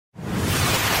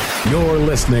You're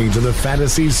listening to the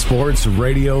Fantasy Sports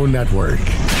Radio Network.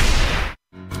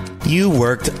 You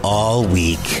worked all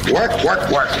week. Work.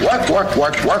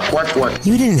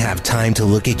 You didn't have time to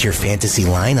look at your fantasy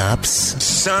lineups.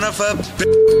 Son of a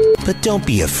But don't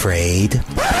be afraid.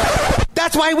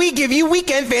 That's why we give you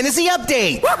Weekend Fantasy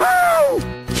Update.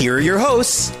 Woohoo! Here are your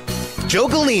hosts, Joe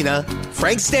Galena,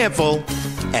 Frank Stanfill,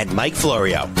 and Mike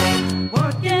Florio.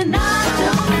 Working 9 to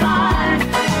 5.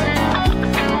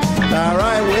 All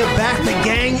right, we're back. The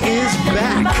gang is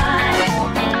back.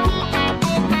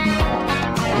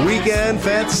 Weekend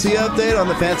Fantasy Update on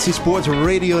the Fantasy Sports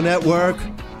Radio Network.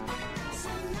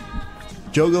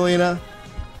 Joe Galena,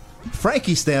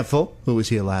 Frankie Stanfill, who was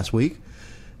here last week,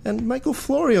 and Michael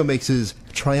Florio makes his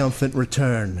triumphant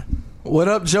return. What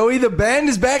up, Joey? The band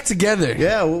is back together.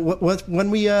 Yeah,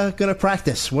 when we gonna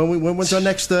practice? When's our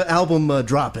next album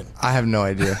dropping? I have no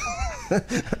idea.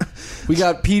 We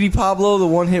got Petey Pablo, the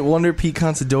one-hit wonder, Pete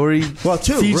Considori. Well,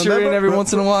 two. Featuring every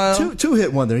once in a while.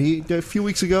 Two-hit wonder. A few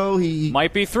weeks ago, he...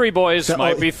 Might be three, boys.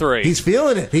 Might be three. He's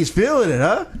feeling it,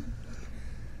 huh?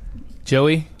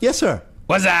 Joey? Yes, sir.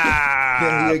 What's up?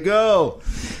 There you go.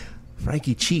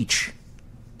 Frankie Cheech.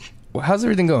 Well, how's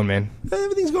everything going, man?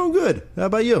 Everything's going good. How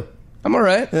about you? I'm all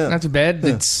right. Yeah. Not too bad.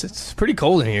 Yeah. It's pretty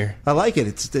cold in here. I like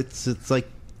it. It's like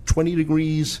 20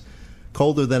 degrees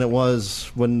colder than it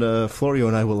was when Florio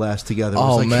and I were last together. It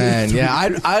was like man.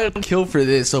 Yeah, I'd kill for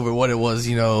this over what it was,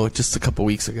 just a couple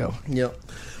weeks ago. Yep.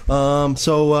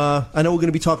 So I know we're going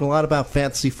to be talking a lot about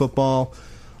fantasy football.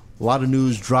 A lot of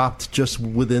news dropped just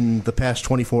within the past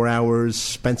 24 hours.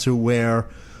 Spencer Ware,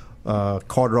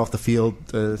 Carter off the field.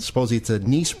 Supposedly it's a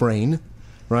knee sprain,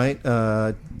 right?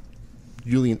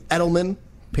 Julian Edelman,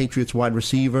 Patriots wide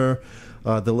receiver.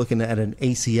 They're looking at an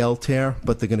ACL tear,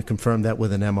 but they're going to confirm that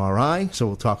with an MRI, so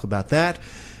we'll talk about that.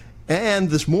 And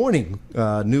this morning,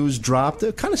 news dropped,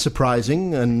 kind of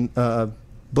surprising, and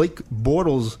Blake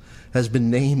Bortles has been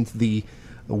named the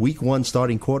Week 1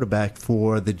 starting quarterback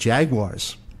for the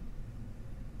Jaguars.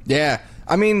 Yeah,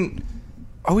 I mean,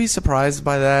 are we surprised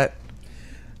by that?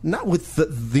 Not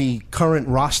with the current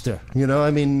roster, I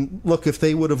mean, look, if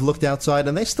they would have looked outside,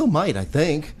 and they still might, I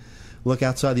think, look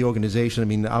outside the organization. I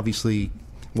mean, obviously,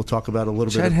 we'll talk about a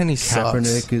little Chad bit. Henne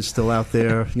Kaepernick sucks. is still out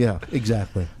there. Yeah,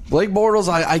 exactly. Blake Bortles,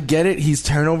 I get it. He's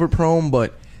turnover prone,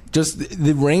 but just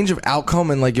the range of outcome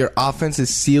and like your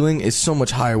offense's ceiling is so much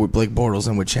higher with Blake Bortles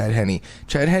than with Chad Henne.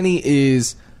 Chad Henne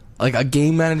is like a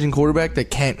game managing quarterback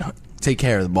that can't take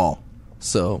care of the ball.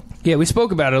 So yeah, we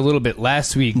spoke about it a little bit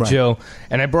last week, right, Joe,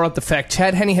 and I brought up the fact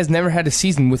Chad Henne has never had a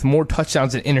season with more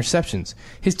touchdowns than interceptions.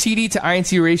 His TD to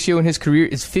INT ratio in his career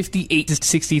is 58 to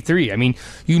 63. I mean,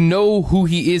 you know who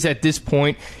he is at this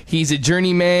point. He's a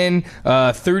journeyman,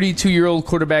 32-year-old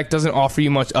quarterback, doesn't offer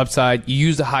you much upside. You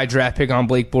used a high draft pick on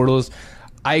Blake Bortles.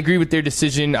 I agree with their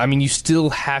decision. I mean, you still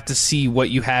have to see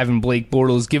what you have in Blake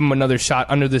Bortles. Give him another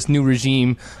shot under this new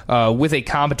regime with a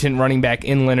competent running back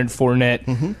in Leonard Fournette.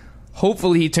 Mm-hmm.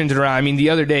 Hopefully he turns it around. I mean,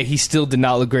 the other day he still did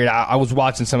not look great. I was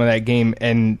watching some of that game,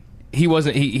 and he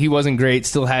wasn't great.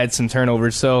 Still had some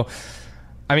turnovers. So,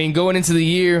 I mean, going into the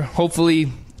year,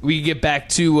 hopefully we get back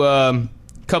to a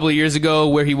couple of years ago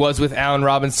where he was with Allen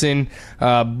Robinson.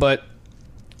 But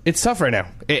it's tough right now.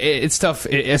 It's tough,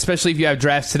 especially if you have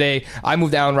drafts today. I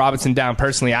moved Allen Robinson down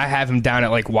personally. I have him down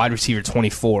at like wide receiver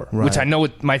 24, right, which I know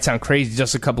it might sound crazy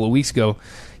just a couple of weeks ago.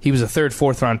 He was a third,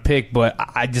 fourth round pick, but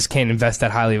I just can't invest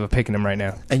that highly of a pick in him right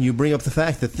now. And you bring up the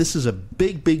fact that this is a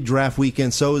big, big draft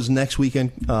weekend. So is next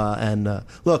weekend.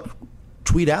 Look,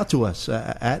 tweet out to us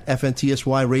at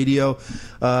FNTSY Radio.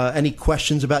 Any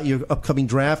questions about your upcoming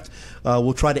draft?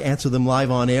 We'll try to answer them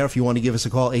live on air. If you want to give us a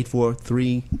call,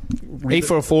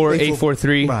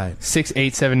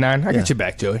 844-843-6879. I got your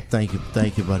back, Joey. Thank you,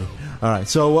 buddy. All right,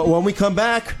 so when we come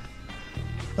back,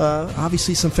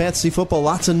 obviously some fantasy football,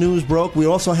 lots of news broke. We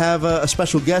also have a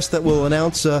special guest that we'll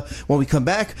announce when we come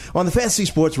back on the Fantasy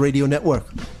Sports Radio Network.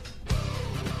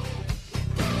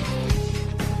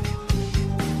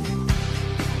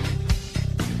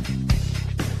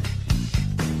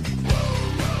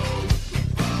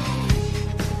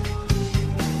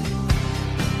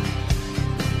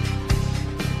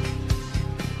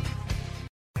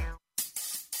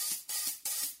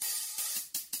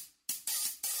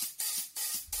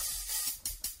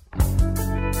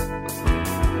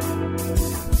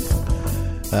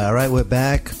 All right, we're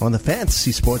back on the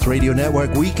Fantasy Sports Radio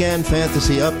Network. Weekend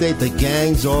Fantasy Update. The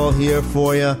gang's all here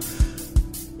for you.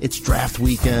 It's draft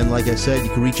weekend. Like I said, you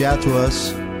can reach out to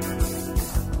us.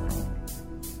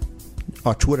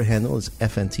 Our Twitter handle is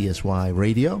FNTSY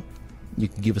Radio. You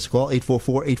can give us a call,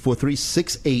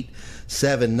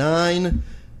 844-843-6879.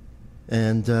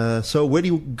 And so where do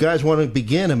you guys want to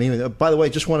begin? I mean, by the way,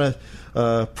 just want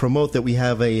to promote that we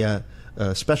have a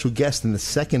special guest in the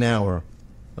second hour,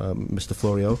 Mr.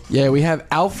 Florio. Yeah, we have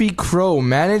Alfie Crow,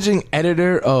 managing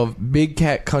editor of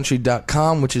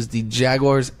BigCatCountry.com, which is the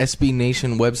Jaguars SB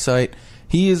Nation website.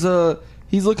 He's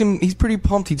pretty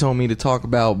pumped, he told me, to talk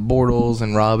about Bortles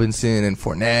and Robinson and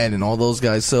Fournette and all those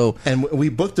guys. And we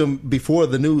booked him before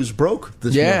the news broke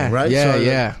this morning, right?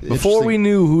 Yeah. Before we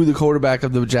knew who the quarterback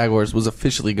of the Jaguars was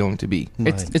officially going to be.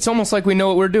 Right. It's almost like we know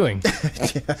what we're doing.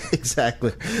 Yeah,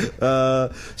 exactly.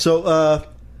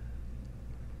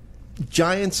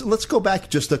 Giants, let's go back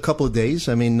just a couple of days.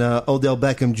 I mean, Odell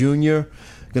Beckham Jr.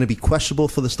 going to be questionable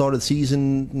for the start of the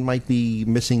season, might be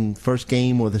missing first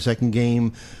game or the second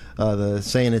game.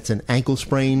 Saying it's an ankle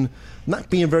sprain. Not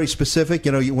being very specific.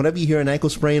 You know, whenever you hear an ankle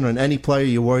sprain on any player,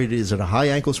 you're worried, is it a high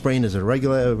ankle sprain? Is it a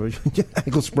regular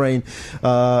ankle sprain?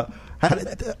 Are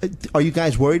you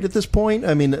guys worried at this point?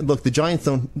 I mean, look, the Giants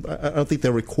I don't think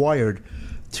they're required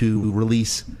to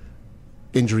release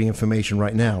injury information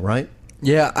right now, right?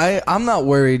 Yeah, I'm not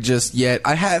worried just yet.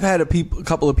 I have had a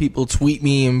couple of people tweet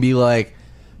me and be like,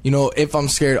 you know, if I'm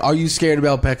scared, are you scared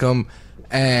about Beckham?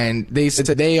 And they said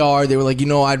they are. They were like, you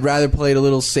know, I'd rather play it a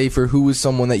little safer. Who is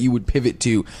someone that you would pivot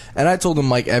to? And I told them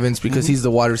Mike Evans because he's the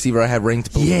wide receiver I have ranked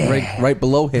right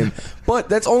below him. But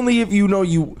that's only if you know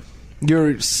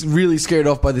you're really scared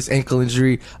off by this ankle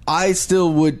injury. I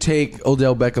still would take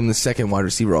Odell Beckham, the second wide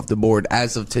receiver, off the board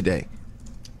as of today.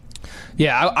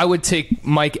 Yeah, I would take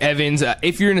Mike Evans.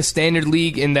 If you're in a standard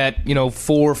league in that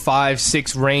 4, 5,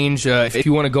 6 range, if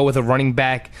you want to go with a running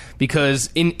back, because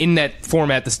in that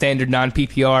format, the standard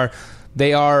non-PPR,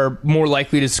 they are more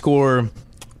likely to score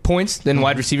points than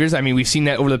wide receivers. I mean, we've seen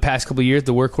that over the past couple of years,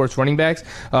 the workhorse running backs.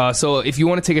 So if you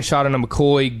want to take a shot on a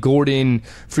McCoy, Gordon,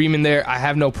 Freeman there, I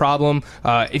have no problem.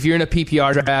 If you're in a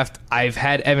PPR draft, I've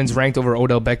had Evans ranked over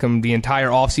Odell Beckham the entire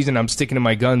offseason. I'm sticking to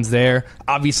my guns there.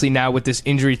 Obviously now with this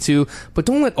injury too, but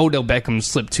don't let Odell Beckham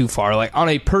slip too far. Like on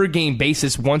a per game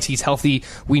basis, once he's healthy,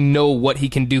 we know what he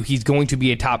can do. He's going to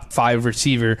be a top 5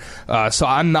 receiver. So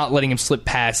I'm not letting him slip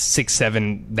past 6,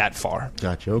 7 that far.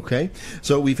 Gotcha. Okay.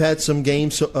 So we've had some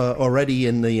games already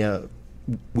in the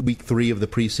week 3 of the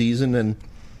preseason, and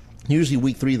usually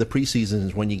week 3 of the preseason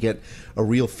is when you get a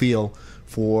real feel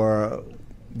for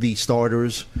the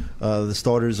starters. The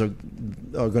starters are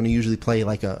going to usually play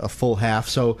like a full half.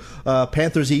 So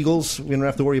Panthers-Eagles, we don't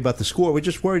have to worry about the score. We're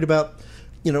just worried about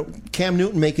Cam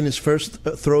Newton making his first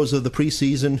throws of the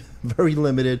preseason, very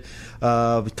limited,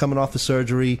 coming off the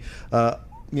surgery.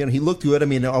 He looked good. I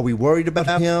mean, are we worried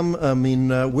about him? I mean,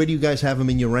 where do you guys have him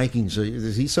in your rankings?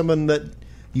 Is he someone that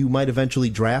you might eventually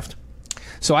draft?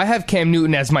 So I have Cam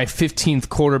Newton as my 15th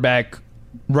quarterback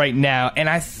right now, and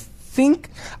I think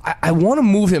I want to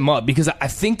move him up because I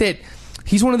think that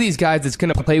he's one of these guys that's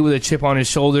going to play with a chip on his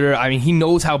shoulder. I mean, he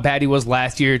knows how bad he was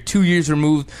last year, 2 years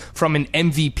removed from an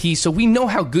MVP, so we know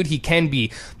how good he can be.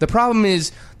 The problem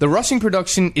is the rushing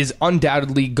production is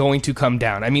undoubtedly going to come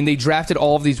down. I mean, they drafted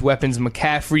all of these weapons,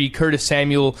 McCaffrey, Curtis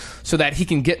Samuel, so that he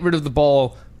can get rid of the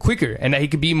ball quicker and that he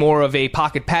could be more of a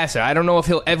pocket passer. I don't know if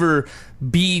he'll ever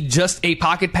be just a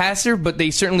pocket passer, but they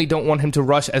certainly don't want him to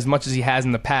rush as much as he has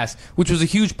in the past, which was a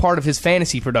huge part of his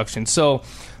fantasy production. So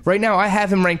right now I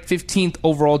have him ranked 15th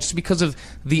overall just because of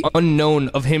the unknown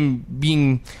of him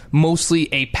being mostly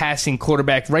a passing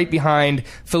quarterback, right behind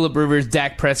Phillip Rivers,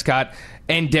 Dak Prescott,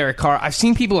 and Derek Carr. I've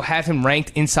seen people have him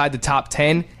ranked inside the top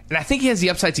 10, and I think he has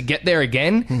the upside to get there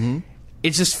again. Mm-hmm.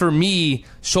 It's just, for me,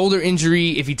 shoulder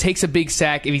injury, if he takes a big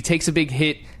sack, if he takes a big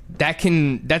hit, that's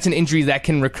an injury that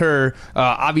can recur.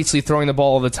 Obviously, throwing the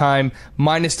ball all the time,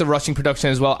 minus the rushing production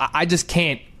as well. I just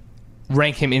can't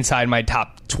rank him inside my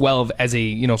top 12 as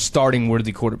a starting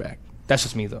worthy quarterback. That's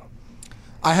just me, though.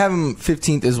 I have him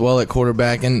 15th as well at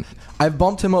quarterback, and I've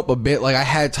bumped him up a bit. Like, I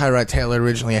had Tyrod Taylor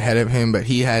originally ahead of him, but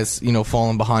he has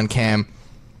fallen behind Cam.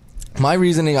 My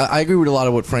reasoning, I agree with a lot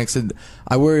of what Frank said.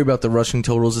 I worry about the rushing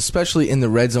totals, especially in the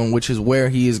red zone, which is where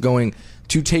he is going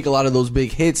to take a lot of those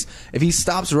big hits. If he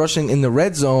stops rushing in the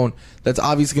red zone, that's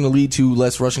obviously going to lead to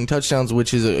less rushing touchdowns,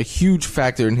 which is a huge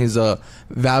factor in his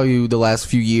value the last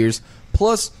few years.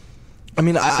 Plus, I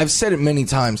mean, I've said it many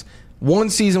times.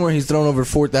 One season where he's thrown over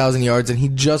 4,000 yards and he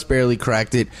just barely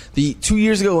cracked it. The 2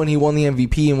 years ago when he won the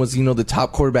MVP and was, the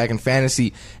top quarterback in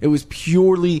fantasy, it was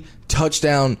purely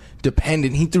touchdown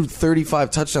dependent. He threw 35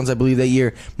 touchdowns, I believe, that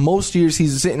year. Most years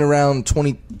he's sitting around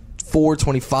 24,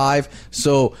 25.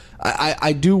 So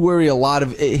I do worry a lot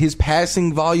of his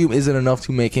passing volume isn't enough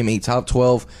to make him a top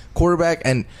 12 quarterback.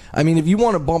 And I mean, if you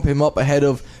want to bump him up ahead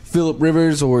of Phillip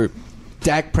Rivers or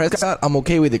Dak Prescott, I'm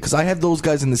okay with it because I have those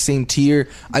guys in the same tier.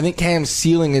 I think Cam's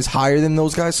ceiling is higher than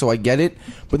those guys, so I get it.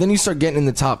 But then you start getting in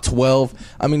the top 12.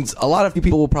 I mean, a lot of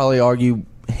people will probably argue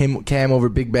Cam over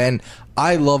Big Ben.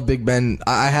 I love Big Ben.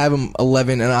 I have him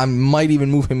 11, and I might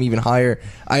even move him even higher.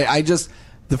 I just,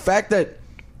 the fact that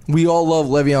we all love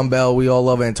Le'Veon Bell, we all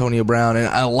love Antonio Brown, and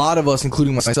a lot of us,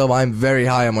 including myself, I'm very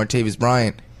high on Martavis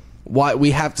Bryant. Why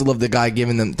we have to love the guy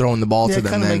throwing the ball to them. It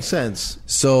kind of makes sense.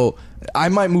 So I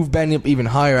might move Ben up even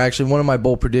higher. Actually, one of my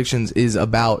bold predictions is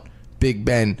about Big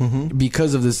Ben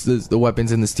because of the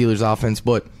weapons in the Steelers offense.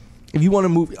 But if you want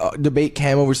to debate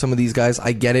Cam over some of these guys,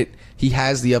 I get it. He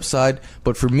has the upside.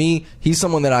 But for me, he's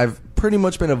someone that I've pretty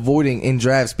much been avoiding in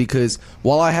drafts because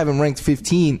while I have him ranked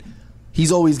 15,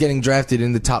 he's always getting drafted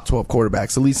in the top 12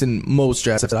 quarterbacks, at least in most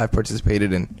drafts that I've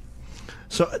participated in.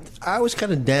 So I was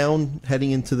kind of down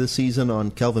heading into the season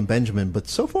on Kelvin Benjamin, but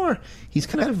so far he's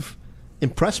kind of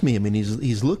impressed me. I mean,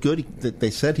 he's looked good.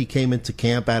 They said he came into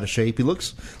camp out of shape. He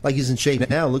looks like he's in shape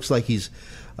now. Looks like he's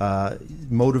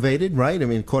motivated, right? I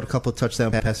mean, caught a couple of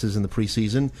touchdown passes in the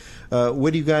preseason.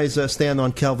 Where do you guys stand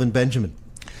on Kelvin Benjamin?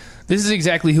 This is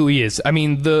exactly who he is. I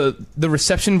mean, the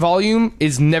reception volume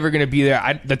is never going to be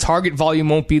there. The target volume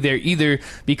won't be there either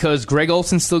because Greg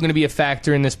Olsen's still going to be a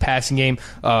factor in this passing game.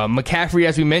 McCaffrey,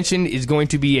 as we mentioned, is going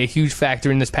to be a huge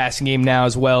factor in this passing game now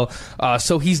as well.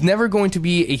 So he's never going to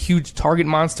be a huge target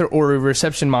monster or a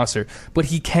reception monster, but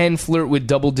he can flirt with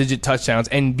double-digit touchdowns.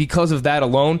 And because of that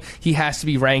alone, he has to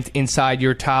be ranked inside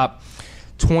your top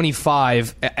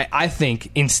 25, I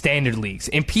think, in standard leagues.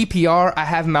 In PPR, I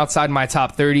have him outside my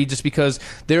top 30 just because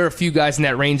there are a few guys in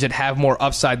that range that have more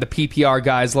upside. The PPR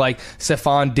guys like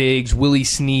Stephon Diggs, Willie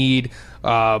Snead,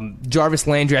 Jarvis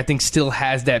Landry, I think still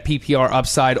has that PPR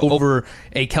upside over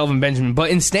a Kelvin Benjamin. But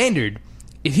in standard,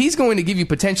 if he's going to give you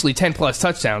potentially 10-plus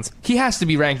touchdowns, he has to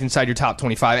be ranked inside your top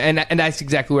 25. And that's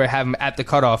exactly where I have him at the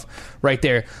cutoff right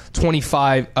there,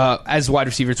 25 as wide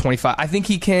receiver 25. I think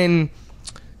he can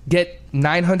get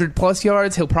 900-plus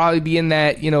yards. He'll probably be in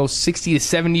that 60 to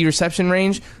 70 reception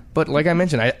range. But like I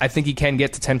mentioned, I think he can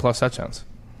get to 10-plus touchdowns.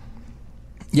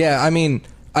 Yeah, I mean,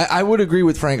 I would agree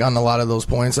with Frank on a lot of those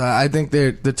points. I think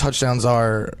the touchdowns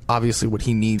are obviously what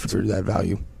he needs for that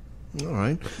value. All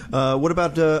right. What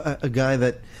about a guy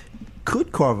that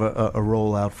could carve a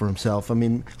role out for himself? I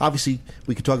mean, obviously,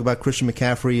 we could talk about Christian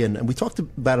McCaffrey, and we talked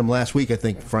about him last week, I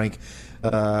think, Frank.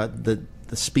 The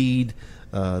speed,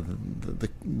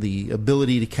 the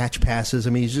ability to catch passes. I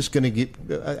mean, he's just going to get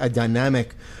a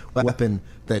dynamic weapon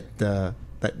that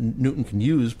Newton can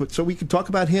use. But so we could talk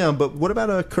about him. But what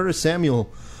about Curtis Samuel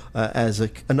as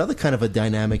another kind of a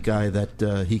dynamic guy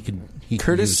that he can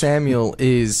use? Samuel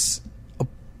is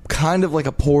kind of like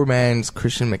a poor man's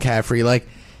Christian McCaffrey. Like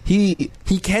he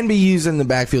can be used in the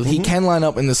backfield. He can line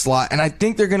up in the slot, and I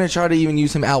think they're going to try to even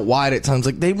use him out wide at times.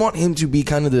 Like they want him to be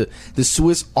kind of the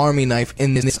Swiss Army knife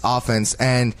in this offense.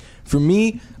 And for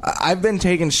me, I've been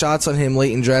taking shots on him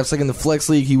late in drafts. Like in the flex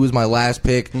league, he was my last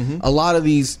pick. A lot of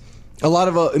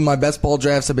in my best ball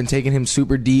drafts have been taking him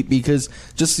super deep because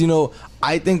just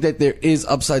I think that there is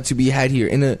upside to be had here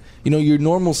in a your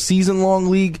normal season long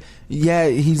league. Yeah,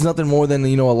 he's nothing more than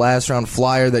a last round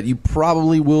flyer that you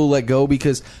probably will let go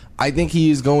because I think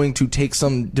he is going to take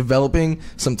some developing,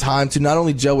 some time to not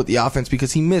only gel with the offense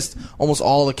because he missed almost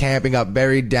all the camp and got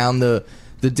buried down the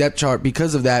depth chart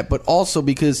because of that, but also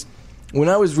because when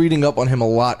I was reading up on him a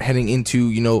lot heading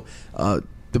into the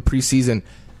preseason,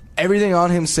 everything on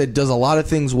him said does a lot of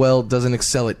things well, doesn't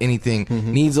excel at anything,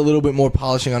 needs a little bit more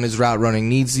polishing on his route running,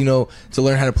 needs, to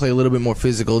learn how to play a little bit more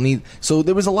physical. So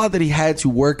there was a lot that he had to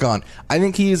work on. I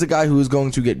think he is a guy who is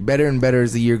going to get better and better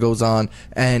as the year goes on.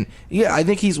 And yeah, I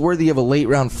think he's worthy of a late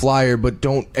round flyer, but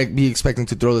don't be expecting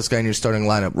to throw this guy in your starting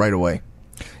lineup right away.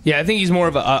 Yeah, I think he's more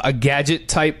of a gadget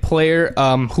type player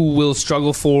who will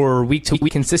struggle for week to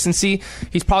week consistency.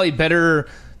 He's probably better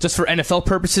just for NFL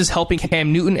purposes, helping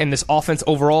Cam Newton and this offense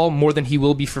overall more than he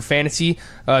will be for fantasy.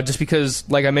 Just because,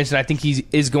 like I mentioned, I think he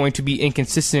is going to be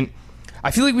inconsistent.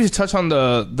 I feel like we should touch on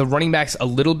the running backs a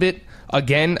little bit.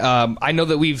 Again, I know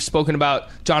that we've spoken about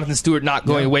Jonathan Stewart not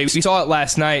going away. We saw it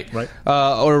last night, right.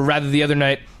 Or rather the other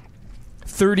night.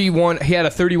 He had a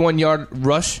 31-yard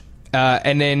rush.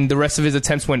 And then the rest of his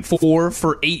attempts went 4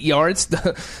 for 8 yards.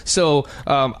 So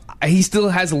he still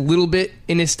has a little bit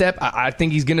in his step. I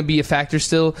think he's going to be a factor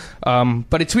still.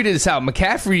 But I tweeted this out.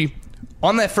 McCaffrey,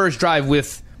 on that first drive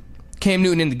with Cam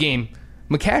Newton in the game,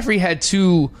 McCaffrey had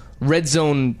 2 red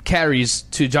zone carries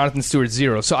to Jonathan Stewart's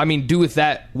 0. So, I mean, do with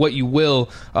that what you will.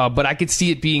 But I could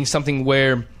see it being something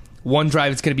where One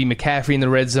drive, it's going to be McCaffrey in the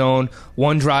red zone.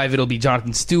 One drive, it'll be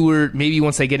Jonathan Stewart. Maybe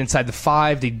once they get inside the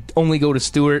 5, they only go to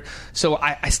Stewart. So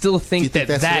I still think, Do you think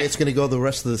that's the way it's going to go the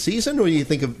rest of the season, or do you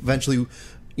think eventually,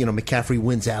 McCaffrey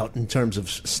wins out in terms of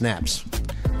snaps?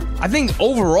 I think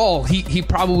overall he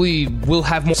probably will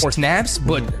have more snaps,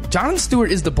 but Jonathan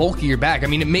Stewart is the bulkier back. I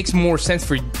mean, it makes more sense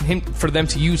for them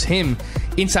to use him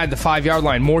inside the 5-yard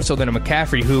line more so than a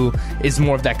McCaffrey, who is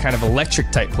more of that kind of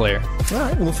electric type player. All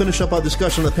right, we'll finish up our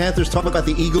discussion on the Panthers. Talk about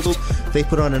the Eagles. They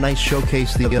put on a nice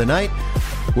showcase the other night.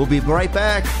 We'll be right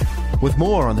back with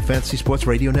more on the Fantasy Sports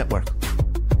Radio Network.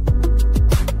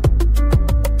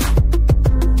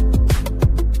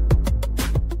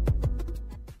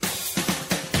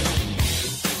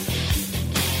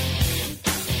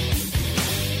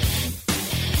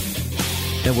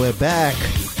 And we're back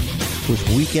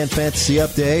with Weekend Fantasy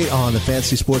Update on the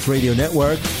Fantasy Sports Radio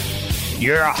Network.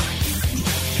 Yeah.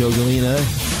 Joe Galena,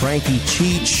 Frankie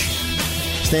Cheech,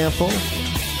 Stanfel,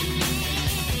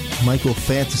 Michael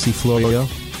Fantasy Florio.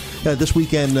 This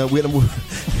weekend,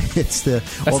 it's the...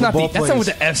 That's not what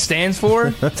the F stands for.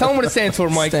 Tell him what it stands for,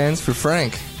 Mike. It stands for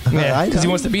Frank. Yeah, because he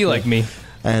wants to be like me.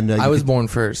 And I was born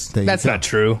first. That's not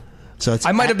true. So it's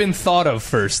I might have been thought of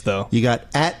first, though. You got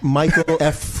at Michael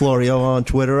F. Florio on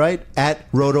Twitter, right?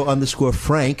 At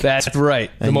Roto_Frank. That's right.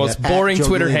 The most boring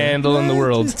Twitter handle in the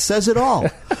world. It says it all.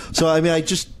 So, I mean, I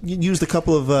just used a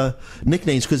couple of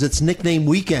nicknames because it's nickname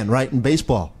weekend, right, in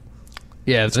baseball.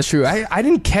 Yeah, that's true. I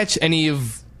didn't catch any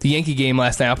of the Yankee game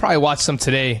last night. I'll probably watch some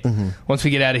today once we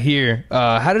get out of here.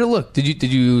 How did it look? Did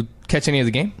you catch any of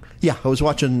the game? Yeah, I was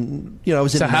watching, I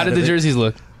was in. So how did the jerseys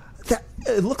look?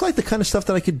 It looked like the kind of stuff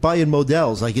that I could buy in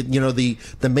Modell's. Like,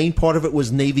 the main part of it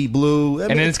was navy blue.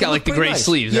 And then it's got like the gray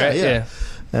sleeves, right? Yeah.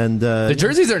 And the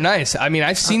jerseys are nice. I mean,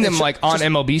 I've seen them like on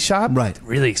MLB Shop. Right.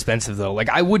 Really expensive, though. Like,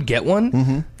 I would get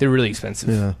one. They're really expensive.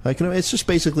 Yeah. It's just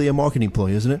basically a marketing ploy,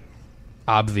 isn't it?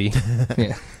 Obvi.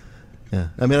 Yeah. Yeah.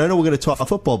 I mean, I know we're going to talk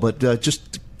football, but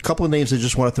just a couple of names I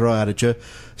just want to throw out at you.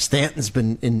 Stanton's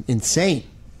been insane.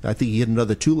 I think he hit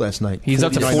another 2 last night. He's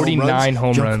up to 49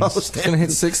 home runs. He's going to hit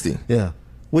 60. Yeah.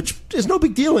 Which is no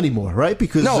big deal anymore, right?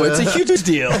 Because no, it's a huge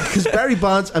deal. Because Barry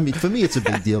Bonds, I mean, for me, it's a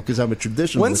big deal because I'm a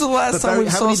traditionalist. When's the last time we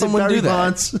saw someone do that?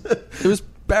 Bonds? It was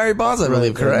Barry Bonds, I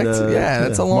believe, correct? And,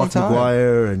 that's a long time. Mark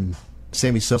McGwire and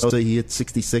Sammy Sosa, he hit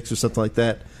 66 or something like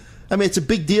that. I mean, it's a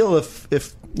big deal if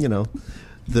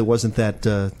there wasn't that.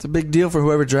 It's a big deal for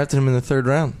whoever drafted him in the 3rd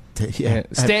round. Yeah.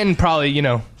 Stanton probably,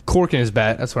 corking his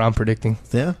bat. That's what I'm predicting.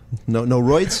 Yeah? No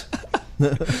roids?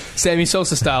 Sammy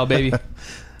Sosa style, baby.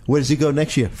 Where does he go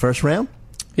next year? First round?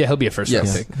 Yeah, he'll be a first round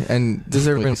pick. And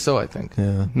deserving so, I think.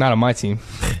 Yeah. Not on my team.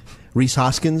 Reese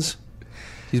Hoskins.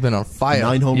 He's been on fire.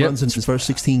 9 home runs in his first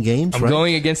 16 games. I'm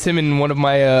going against him in one of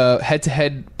my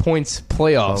head-to-head points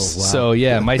playoffs. Oh, wow. So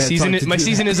yeah, my season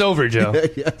is over, Joe.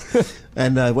 Yeah.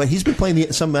 And he's been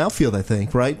playing some outfield, I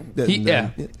think, right?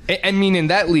 I mean, in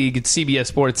that league, it's CBS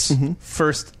Sports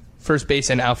first base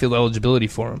and outfield eligibility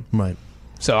for him. Right.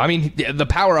 So I mean, the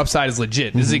power upside is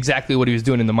legit. This is exactly what he was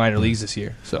doing in the minor leagues this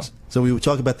year. So we were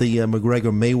talking about the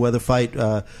McGregor-Mayweather fight.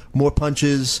 More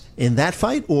punches in that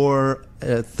fight, or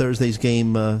Thursday's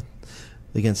game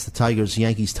against the Tigers,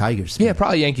 Yankees-Tigers? Yeah,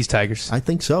 probably Yankees-Tigers. I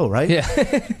think so, right? Yeah.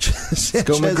 Let's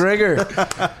go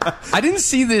McGregor. I didn't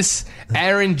see this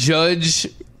Aaron Judge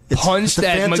punch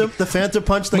the Phantom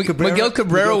punch that Miguel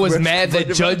Cabrera was mad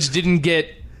that Judge didn't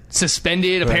get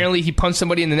suspended. Right. Apparently, he punched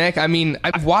somebody in the neck. I mean,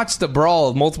 I've watched the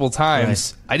brawl multiple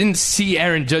times. Right. I didn't see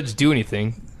Aaron Judge do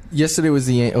anything. Thursday was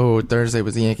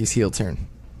the Yankees' heel turn.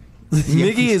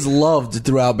 Miggy is loved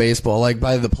throughout baseball, like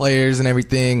by the players and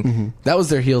everything. That was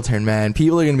their heel turn, man.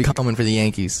 People are going to be coming for the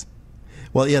Yankees.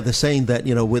 Well, yeah, they're saying that,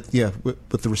 with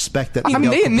the respect that I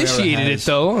mean, they Cabrera initiated has. it,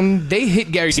 though. I mean, they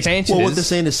hit Gary Sanchez. Well, what they're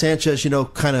saying is Sanchez,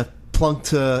 kind of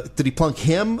plunked. Did he plunk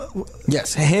him?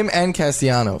 Yes, him and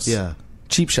Castellanos. Yeah.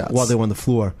 Cheap shots. While they were on the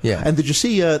floor. Yeah. And did you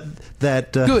see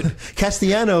that Good.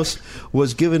 Castellanos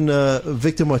was giving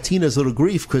Victor Martinez a little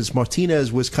grief because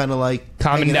Martinez was kind of like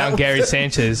calming down Gary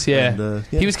Sanchez. Yeah. And,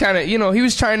 He was kind of, he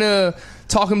was trying to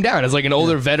talk him down as like an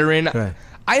older veteran. Right.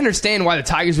 I understand why the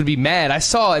Tigers would be mad. I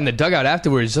saw in the dugout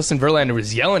afterwards, Justin Verlander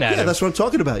was yelling at him. Yeah, that's what I'm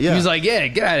talking about. Yeah. He was like, yeah,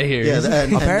 get out of here. Yeah,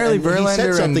 apparently and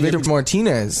Verlander and Victor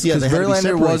Martinez. Yeah, because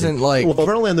Verlander wasn't like... Well,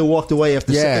 Verlander walked away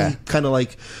after saying, kind of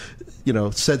like...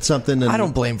 said something. And I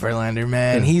don't blame Verlander,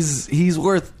 man. Yeah. He's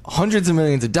worth hundreds of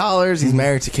millions of dollars. He's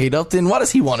married to Kate Upton. Why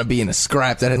does he want to be in a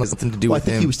scrap that has nothing to do with him?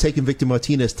 I think he was taking Victor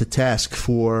Martinez to task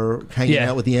for hanging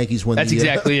out with the Yankees when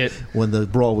exactly it. When the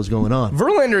brawl was going on.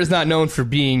 Verlander is not known for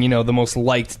being, the most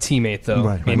liked teammate, though.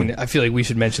 Right, I mean, I feel like we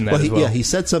should mention that as well. Yeah, he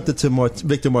said something to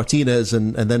Victor Martinez,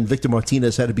 and then Victor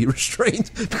Martinez had to be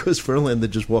restrained because Verlander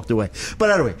just walked away.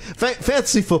 But anyway,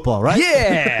 fantasy football, right?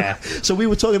 Yeah. So we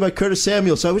were talking about Curtis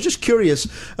Samuel. So I was just curious.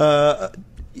 Curtis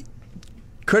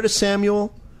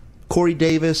Samuel, Corey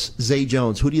Davis, Zay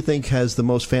Jones. Who do you think has the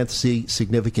most fantasy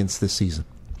significance this season?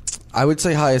 I would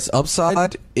say highest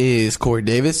upside is Corey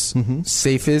Davis.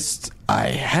 Safest,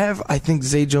 I think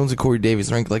Zay Jones and Corey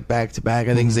Davis ranked like back to back.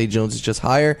 I think Zay Jones is just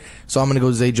higher, so I'm going to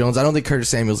go Zay Jones. I don't think Curtis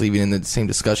Samuel's even in the same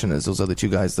discussion as those other two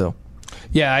guys, though.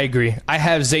 Yeah, I agree. I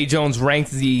have Zay Jones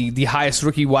ranked the highest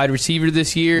rookie wide receiver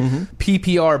this year.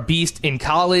 PPR beast in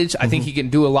college. I think he can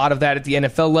do a lot of that at the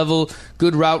NFL level.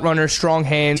 Good route runner, strong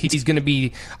hands. He's going to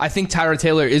be. I think Tyrod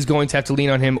Taylor is going to have to lean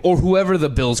on him, or whoever the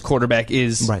Bills quarterback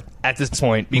is at this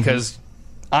point, because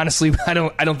honestly, I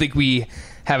don't think we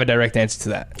have a direct answer to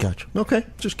that. Gotcha. Okay,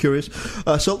 just curious.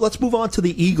 So let's move on to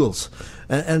the Eagles.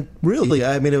 And really,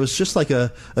 I mean, it was just like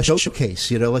a showcase,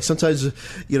 like sometimes,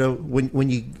 when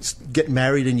you get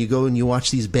married and you go and you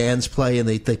watch these bands play and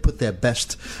they put their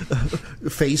best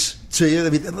face to you. I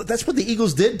mean, that's what the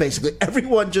Eagles did, basically.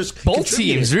 Everyone just both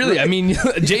teams, really. Right? I mean,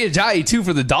 Jay Ajayi, too,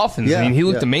 for the Dolphins. Yeah, I mean, he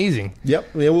looked amazing. Yep,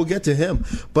 yeah, we'll get to him.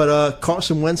 But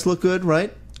Carson Wentz looked good,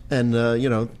 right?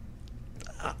 And,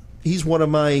 he's one of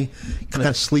my kind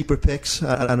of sleeper picks.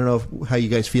 I don't know how you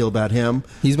guys feel about him.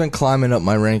 He's been climbing up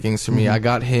my rankings for me. I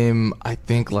got him, I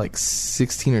think, like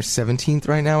 16th or 17th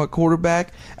right now at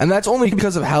quarterback. And that's only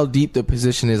because of how deep the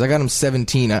position is. I got him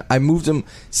 17. I moved him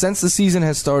since the season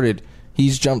has started.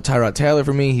 He's jumped Tyrod Taylor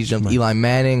for me. He's jumped Eli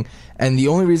Manning. And the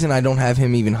only reason I don't have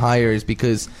him even higher is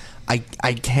because I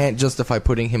can't justify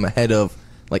putting him ahead of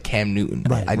like Cam Newton.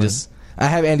 I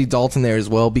have Andy Dalton there as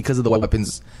well because of the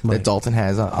weapons that Dalton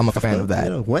has. I'm a fan of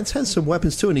that. Wentz has some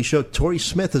weapons too, and he showed Torrey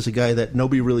Smith as a guy that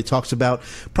nobody really talks about.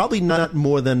 Probably not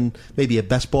more than maybe a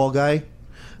best ball guy,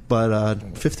 but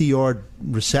 50-yard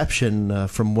reception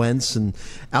from Wentz, and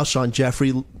Alshon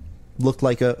Jeffrey looked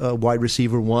like a wide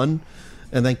receiver one.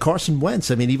 And then Carson Wentz,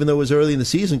 I mean, even though it was early in the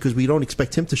season, because we don't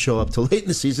expect him to show up till late in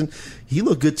the season, he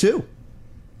looked good too.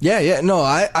 Yeah. No,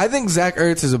 I think Zach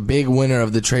Ertz is a big winner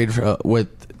of the trade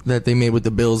that they made with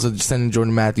the Bills of sending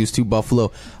Jordan Matthews to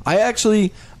Buffalo. I have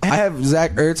Zach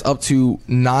Ertz up to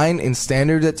 9 in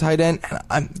standard at tight end, and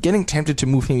I'm getting tempted to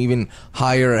move him even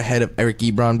higher ahead of Eric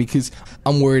Ebron because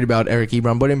I'm worried about Eric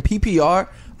Ebron. But in PPR,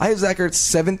 I have Zach Ertz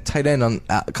 7th tight end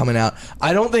coming out.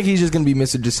 I don't think he's just going to be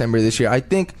Mr. December this year. I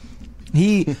think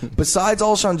he, besides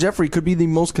Alshon Jeffrey, could be the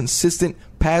most consistent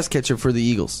pass catcher for the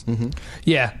Eagles.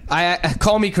 Yeah, I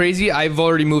call me crazy. I've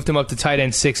already moved him up to tight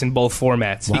end 6 in both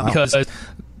formats because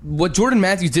what Jordan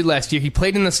Matthews did last year, he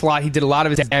played in the slot. He did a lot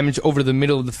of his damage over the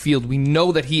middle of the field. We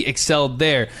know that he excelled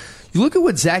there. You look at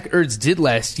what Zach Ertz did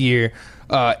last year.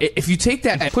 If you take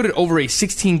that and put it over a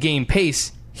 16-game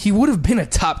pace, he would have been a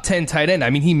top 10 tight end. I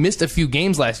mean, he missed a few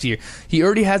games last year. He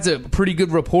already has a pretty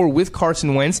good rapport with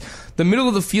Carson Wentz. The middle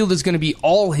of the field is going to be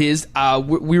all his.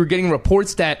 We were getting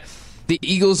reports that the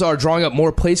Eagles are drawing up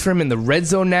more plays for him in the red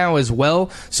zone now as well.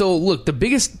 So, look, the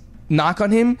biggest knock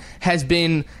on him has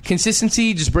been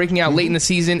consistency, just breaking out late in the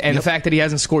season, and the fact that he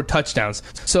hasn't scored touchdowns.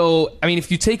 So, I mean,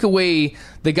 if you take away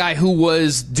the guy who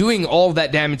was doing all of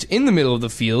that damage in the middle of the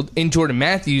field in Jordan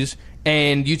Matthews,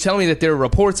 and you tell me that there are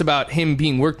reports about him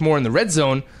being worked more in the red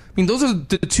zone, I mean, those are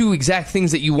the two exact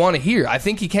things that you want to hear. I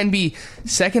think he can be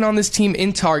second on this team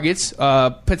in targets,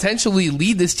 potentially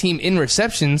lead this team in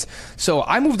receptions. So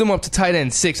I moved him up to tight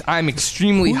end 6. I'm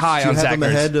extremely high on Zach Ertz. Do you have him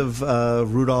ahead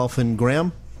of Rudolph and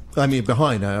Graham? I mean,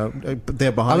 behind.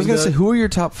 They're behind. I was going to say, who are your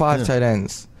top 5 tight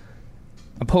ends?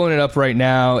 I'm pulling it up right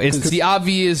now. It's the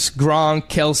obvious Gronk,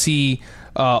 Kelsey,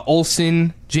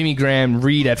 Olsen, Jimmy Graham,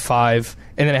 Reed at 5.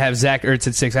 And then I have Zach Ertz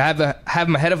at 6. I have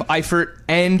him ahead of Eifert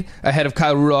and ahead of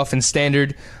Kyle Rudolph in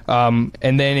standard. And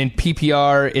then in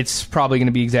PPR, it's probably going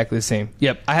to be exactly the same.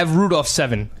 Yep, I have Rudolph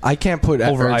 7. I can't put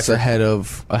over Ertz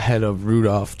ahead of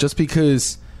Rudolph just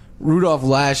because Rudolph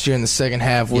last year in the second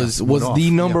half was the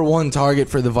number one target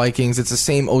for the Vikings. It's the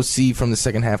same OC from the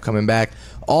second half coming back.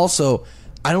 Also,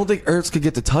 I don't think Ertz could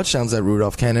get the touchdowns that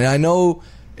Rudolph can. And I know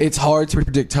it's hard to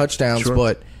predict touchdowns,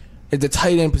 but at the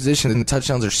tight end position, and the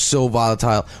touchdowns are so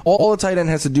volatile. All the tight end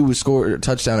has to do is score a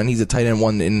touchdown, and he's a tight end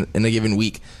 1 in a given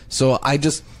week. So I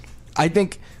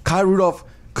think Kyle Rudolph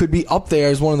could be up there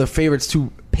as one of the favorites to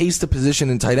pace the position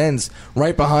in tight ends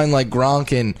right behind like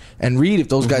Gronk and Reed. If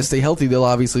those guys stay healthy, they'll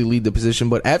obviously lead the position.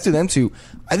 But after them two,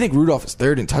 I think Rudolph is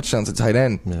third in touchdowns at tight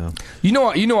end. Yeah. You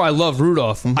know, I love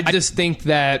Rudolph. I just think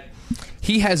that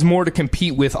he has more to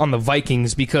compete with on the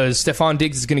Vikings because Stephon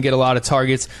Diggs is going to get a lot of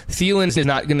targets. Thielen is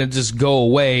not going to just go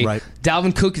away. Right.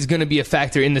 Dalvin Cook is going to be a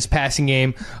factor in this passing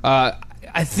game.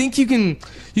 I think you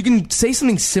can say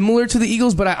something similar to the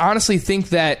Eagles, but I honestly think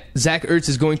that Zach Ertz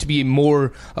is going to be a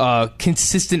more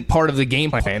consistent part of the game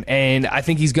plan, and I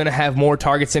think he's going to have more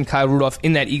targets than Kyle Rudolph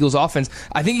in that Eagles offense.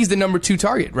 I think he's the number 2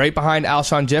 target, right behind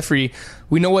Alshon Jeffrey.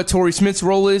 We know what Torrey Smith's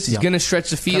role is. He's going to stretch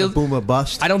the field. Kind of boom or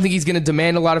bust. I don't think he's going to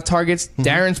demand a lot of targets.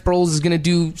 Darren Sproles is going to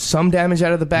do some damage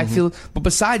out of the backfield. But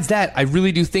besides that, I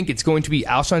really do think it's going to be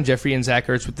Alshon Jeffrey and Zach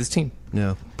Ertz with this team.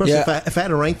 Yeah. Personally, if I had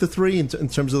to rank the three in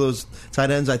terms of those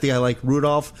tight ends, I think I like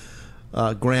Rudolph,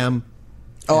 Graham.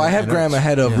 Oh, I have Graham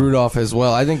ahead of Rudolph as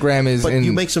well. I think Graham is. But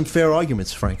you make some fair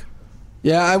arguments, Frank.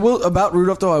 Yeah, I will. About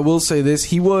Rudolph, though, I will say this: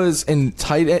 he was in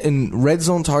red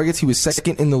zone targets. He was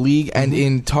second in the league, and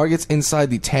in targets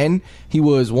inside the 10, he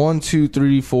was 1, 2,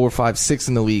 3, 4, 5, 6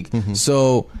 in the league.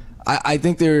 So I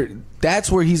think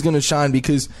that's where he's going to shine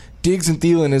because Diggs and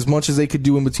Thielen, as much as they could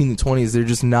do in between the 20s, they're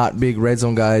just not big red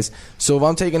zone guys. So if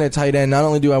I'm taking a tight end, not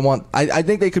only do I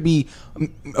think they could be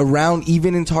around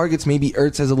even in targets. Maybe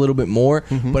Ertz has a little bit more,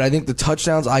 but I think the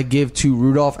touchdowns I give to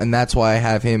Rudolph, and that's why I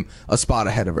have him a spot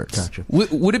ahead of Ertz. Gotcha.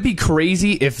 Would it be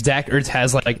crazy if Zach Ertz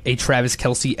has like a Travis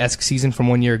Kelce-esque season from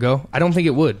 1 year ago? I don't think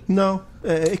it would. No.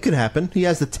 It could happen. He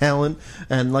has the talent,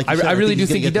 and like you said, I really do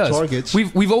think he does. Targets.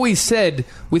 We've always said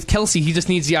with Kelce, he just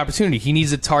needs the opportunity. He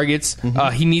needs the targets.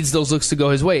 He needs those looks to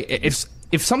go his way.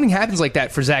 If something happens like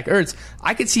that for Zach Ertz,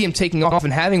 I could see him taking off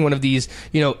and having one of these,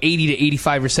 80 to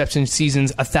 85 reception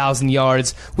seasons, 1,000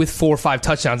 yards with 4 or 5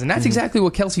 touchdowns, and that's exactly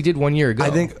what Kelce did 1 year ago. I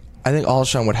think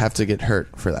Alshon would have to get hurt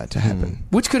for that to happen.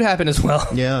 Which could happen as well.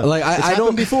 Yeah, like I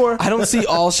don't before. I don't see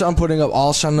Alshon putting up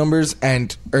Alshon numbers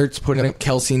and Ertz putting up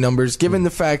Kelce numbers. Given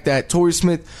the fact that Torrey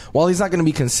Smith, while he's not going to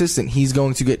be consistent, he's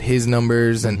going to get his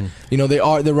numbers, and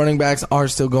the running backs are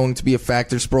still going to be a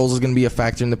factor. Sproles is going to be a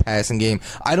factor in the passing game.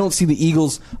 I don't see the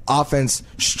Eagles' offense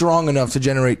strong enough to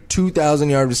generate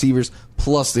 2,000-yard receivers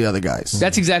plus the other guys.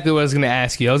 That's exactly what I was going to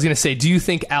ask you. I was going to say, do you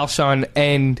think Alshon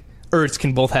and Ertz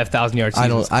can both have 1,000-yard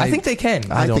seasons? I think they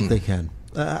can. I think they can.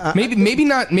 Maybe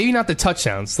not the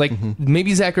touchdowns. Like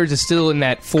maybe Zach Ertz is still in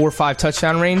that 4 or 5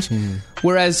 touchdown range,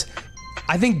 whereas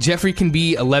I think Jeffrey can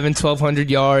be 1,100-1,200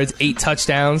 yards, 8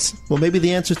 touchdowns. Well, maybe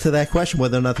the answer to that question,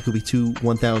 whether or not there could be 2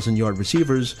 1,000-yard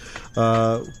receivers,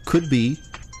 could be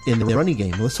in the running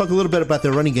game. Let's talk a little bit about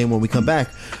their running game when we come back.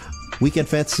 Weekend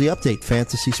Fantasy Update,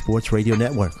 Fantasy Sports Radio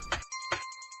Network.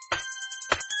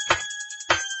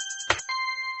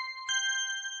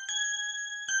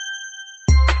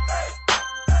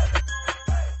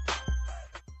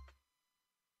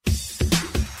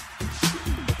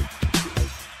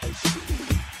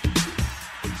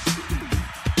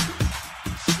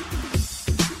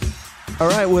 All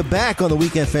right, we're back on the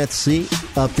Weekend Fantasy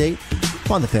Update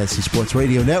on the Fantasy Sports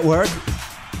Radio Network.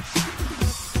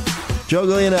 Joe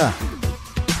Galena,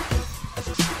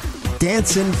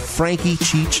 dancing Frankie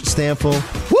Cheech Stanfill.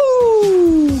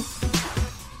 Woo!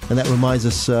 And that reminds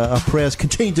us, our prayers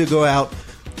continue to go out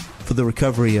for the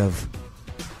recovery of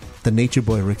the Nature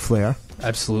Boy Ric Flair.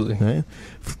 Absolutely. Right?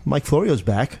 Mike Florio's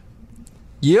back.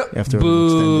 Yep. After Boo.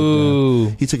 an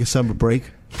extended, he took a summer break.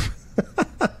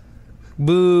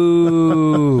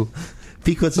 Boo.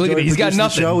 Peacock's Look at it, he's got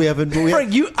nothing. Show. We haven't.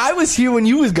 Frank, I was here when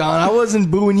you was gone. I wasn't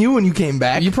booing you when you came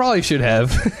back. You probably should have.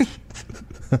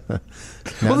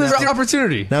 Well, there's an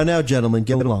opportunity. Now, gentlemen,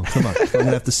 get along. Come on. I'm going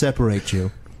to have to separate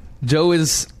you. Joe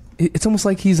is... It's almost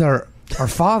like he's our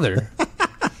father.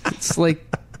 It's like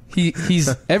he's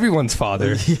everyone's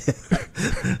father.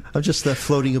 Yeah. I'm just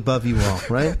floating above you all,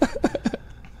 right?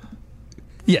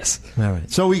 Yes. All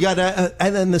right. So we got...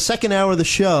 and then the second hour of the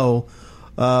show...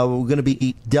 we're going to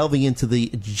be delving into the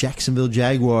Jacksonville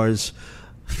Jaguars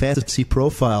fantasy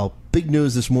profile. Big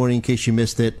news this morning, in case you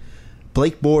missed it.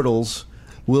 Blake Bortles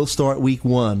will start week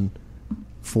 1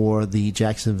 for the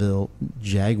Jacksonville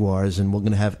Jaguars, and we're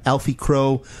going to have Alfie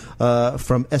Crow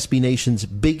from SB Nation's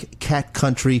Big Cat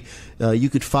Country. You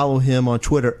could follow him on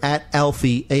Twitter at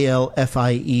Alfie,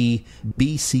 ALFIEBCC,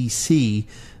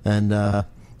 and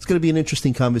it's going to be an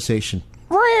interesting conversation.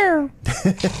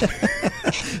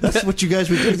 That's what you guys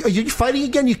were doing. Are you fighting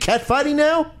again? You cat fighting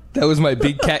now? That was my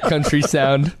Big Cat Country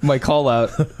sound, my call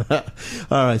out. All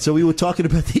right, so we were talking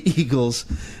about the Eagles,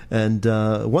 and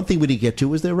one thing we didn't get to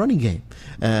was their running game.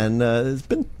 And it's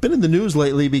been in the news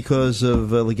lately because of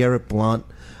LeGarrette Blount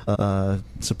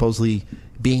supposedly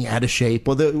being out of shape.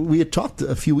 Well, we had talked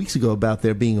a few weeks ago about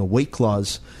there being a weight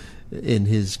clause in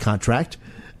his contract,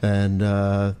 and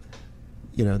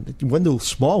Wendell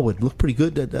Smallwood looked pretty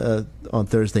good on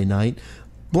Thursday night.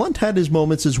 Blunt had his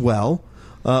moments as well.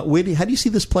 How do you see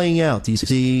this playing out? Do you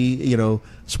see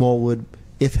Smallwood,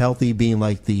 if healthy, being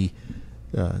like the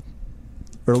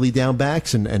early down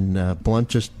backs, and Blunt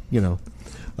just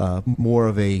more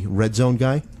of a red zone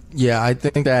guy? Yeah, I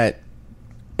think that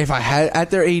if I had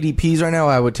at their ADPs right now,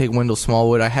 I would take Wendell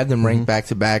Smallwood. I had them ranked back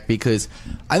to back because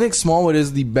I think Smallwood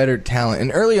is the better talent.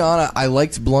 And early on, I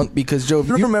liked Blunt because, Joe, if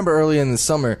you remember early in the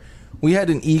summer, we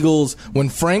had an Eagles, when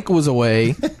Frank was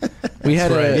away, we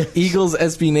had an Eagles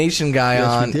SB Nation guy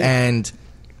on, and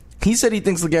he said he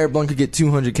thinks LeGarrette Blount could get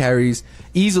 200 carries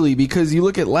easily because you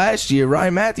look at last year,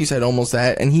 Ryan Matthews had almost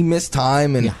that, and he missed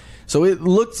time, and so it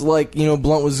looked like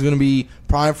Blount was going to be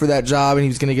primed for that job, and he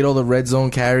was going to get all the red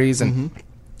zone carries, and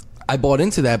I bought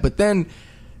into that. But then,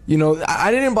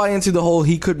 I didn't buy into the whole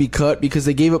he could be cut because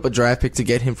they gave up a draft pick to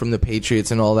get him from the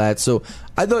Patriots and all that. So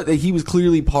I thought that he was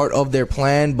clearly part of their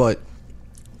plan, but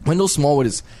Wendell Smallwood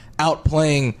is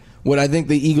outplaying what I think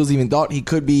the Eagles even thought he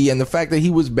could be, and the fact that he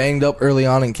was banged up early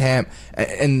on in camp,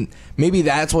 and maybe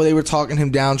that's why they were talking him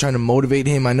down, trying to motivate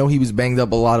him. I know he was banged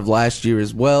up a lot of last year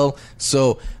as well.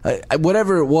 So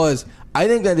whatever it was, I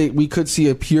think that we could see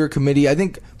a pure committee. I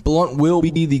think Blunt will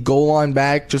be the goal line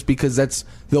back just because that's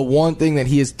the one thing that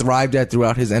he has thrived at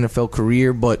throughout his NFL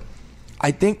career. But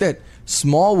I think that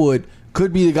Smallwood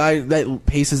could be the guy that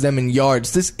paces them in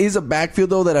yards. This is a backfield,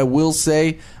 though, that I will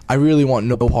say I really want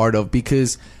no part of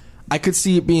because I could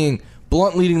see it being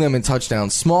Blunt leading them in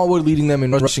touchdowns, Smallwood leading them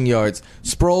in rushing yards,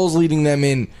 Sproles leading them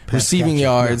in receiving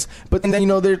yards. Yeah. But then,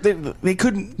 they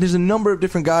could. There's a number of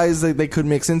different guys that they could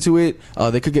mix into it.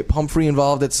 They could get Pumphrey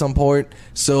involved at some point.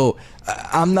 So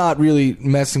I'm not really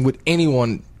messing with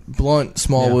anyone, Blunt,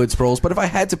 Smallwood, Sproles. But if I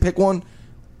had to pick one,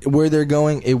 where they're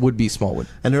going, it would be Smallwood.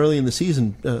 And early in the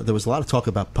season, there was a lot of talk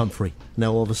about Pumphrey.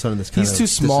 Now all of a sudden, he's too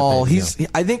small.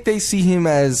 I think they see him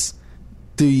as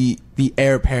the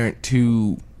heir apparent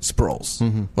to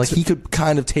Sproles. Like he could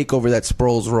kind of take over that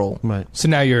Sproles role. Right. So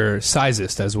now you're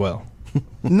sizist as well.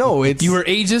 No, you were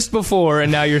ageist before,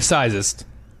 and now you're sizist.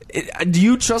 Do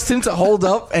you trust him to hold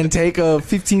up and take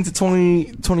 15 to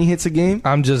 20 hits a game?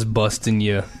 I'm just busting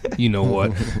you. You know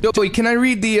what? Wait, can I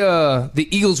read the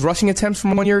Eagles rushing attempts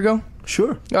from 1 year ago?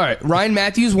 Sure. All right. Ryan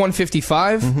Matthews,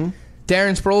 155. Darren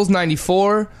Sproles,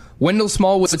 94. Wendell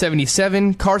Smallwood,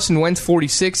 77. Carson Wentz,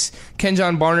 46.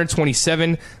 Kenjon Barner,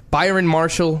 27. Byron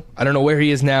Marshall, I don't know where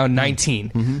he is now,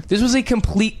 19. This was a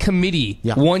complete committee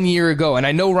 1 year ago. And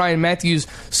I know Ryan Matthews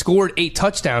scored 8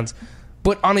 touchdowns.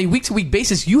 But on a week-to-week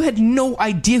basis, you had no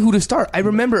idea who to start. I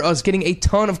remember us getting a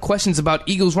ton of questions about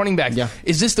Eagles running backs. Yeah.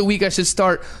 Is this the week I should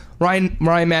start Ryan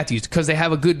Matthews because they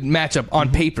have a good matchup on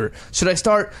paper? Should I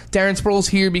start Darren Sproles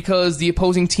here because the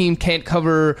opposing team can't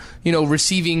cover,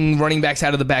 receiving running backs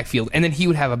out of the backfield, and then he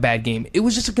would have a bad game? It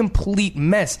was just a complete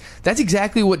mess. That's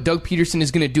exactly what Doug Peterson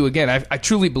is going to do again. I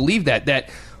truly believe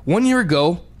that 1 year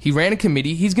ago, he ran a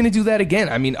committee. He's going to do that again.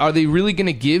 I mean, are they really going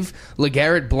to give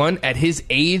LeGarrette Blount at his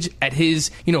age, at his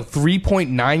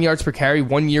 3.9 yards per carry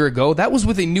 1 year ago? That was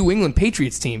with a New England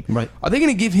Patriots team. Right. Are they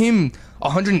going to give him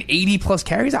 180 plus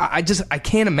carries? I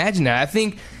can't imagine that. I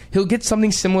think he'll get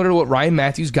something similar to what Ryan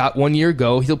Matthews got 1 year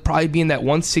ago. He'll probably be in that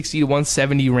 160 to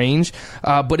 170 range.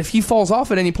 But if he falls off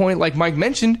at any point, like Mike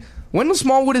mentioned, Wendell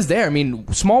Smallwood is there. I mean,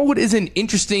 Smallwood is an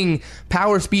interesting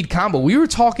power-speed combo. We were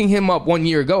talking him up 1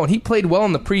 year ago, and he played well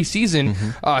in the preseason.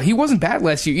 He wasn't bad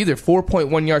last year either,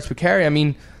 4.1 yards per carry. I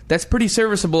mean, that's pretty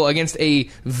serviceable against a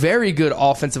very good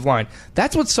offensive line.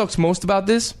 That's what sucks most about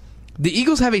this. The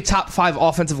Eagles have a top 5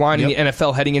 offensive line in the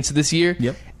NFL heading into this year,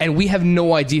 and we have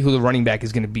no idea who the running back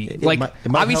is going to be.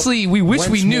 Obviously, we wish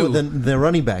we knew. More than the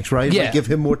running backs, right? Yeah. Like give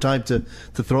him more time to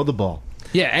throw the ball.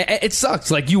 Yeah, it sucks.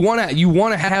 Like you want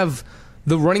to have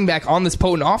the running back on this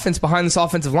potent offense behind this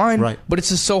offensive line, right? But it's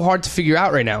just so hard to figure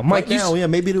out right now. Mike,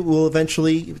 maybe it will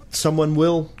eventually. Someone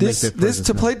will. This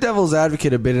to play devil's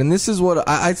advocate a bit, and this is what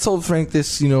I told Frank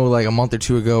this, like a month or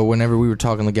two ago. Whenever we were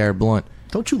talking to LeGarrette Blount.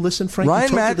 Don't you listen, Frank?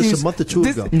 Ryan Matthews, this a month or two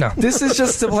ago. No. This is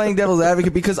just to playing devil's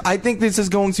advocate because I think this is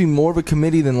going to be more of a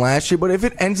committee than last year. But if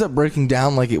it ends up breaking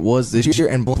down like it was this year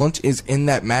and Blount is in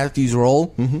that Matthews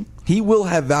role, he will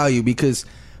have value because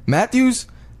Matthews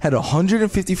had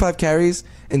 155 carries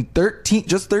in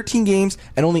 13 games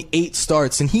and only 8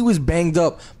 starts, and he was banged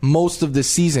up most of the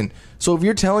season. So if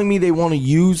you're telling me they want to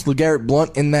use LeGarrette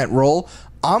Blount in that role,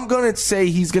 I'm going to say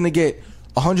he's going to get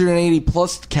 180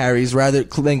 plus carries rather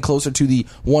than closer to the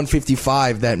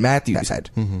 155 that Matthews had.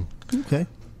 Okay.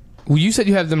 Well, you said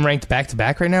you have them ranked back to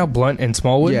back right now, Blunt and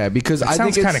Smallwood. Yeah, because I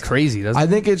think sounds kind of crazy, doesn't it? I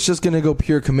think it's just going to go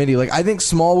pure committee. Like I think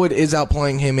Smallwood is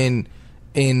outplaying him in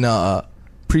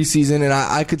preseason, and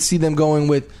I could see them going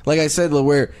with, like I said,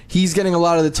 where he's getting a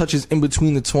lot of the touches in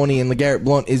between the 20, and LeGarrette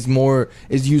Blount is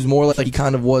used more like he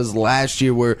kind of was last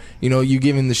year, where you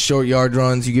give him the short yard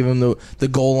runs, you give him the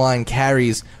goal line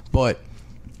carries. But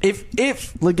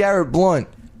if LeGarrette Blount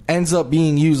ends up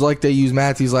being used like they used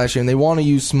Matthews last year, and they want to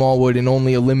use Smallwood in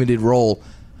only a limited role,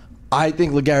 I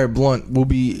think LeGarrette Blount will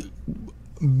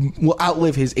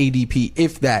outlive his ADP,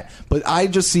 if that. But I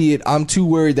just see it. I'm too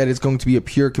worried that it's going to be a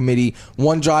pure committee.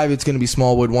 One drive, it's going to be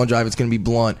Smallwood. One drive, it's going to be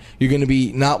Blount. You're going to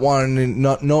be not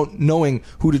knowing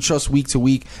who to trust week to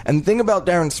week. And the thing about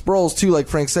Darren Sproles, too, like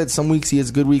Frank said, some weeks he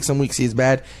has good weeks, some weeks he is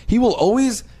bad. He will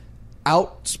always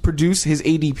outproduce his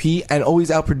ADP and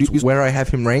always outproduce where I have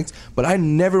him ranked. But I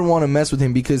never want to mess with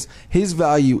him because his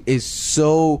value is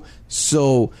so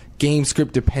game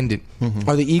script dependent.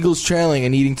 Are the Eagles trailing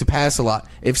and needing to pass a lot?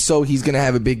 If so, he's going to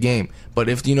have a big game. But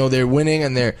if they're winning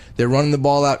and they're running the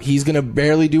ball out, he's going to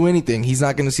barely do anything. He's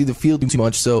not going to see the field too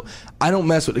much. So I don't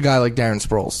mess with a guy like Darren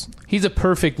Sproles. He's a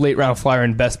perfect late round flyer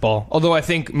in best ball. Although I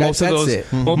think most of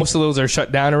those are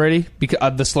shut down already because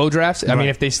of the slow drafts. I mean,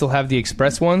 if they still have the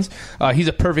express ones, he's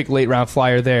a perfect late round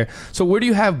flyer there. So where do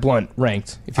you have Blount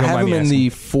ranked? If you don't mind me asking. I have him in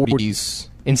the 40s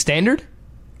in standard.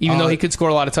 Even though he could score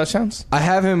a lot of touchdowns? I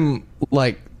have him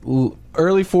like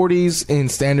early 40s in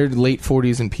standard, late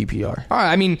 40s in PPR. All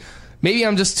right, I mean, maybe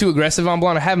I'm just too aggressive on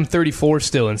Blount. I have him 34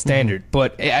 still in standard.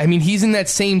 But, I mean, he's in that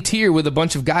same tier with a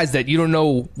bunch of guys that you don't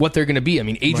know what they're going to be. I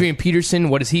mean, Adrian Peterson,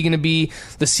 what is he going to be?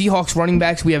 The Seahawks running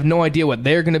backs, we have no idea what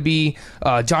they're going to be.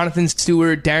 Jonathan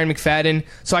Stewart, Darren McFadden.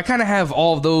 So I kind of have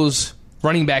all of those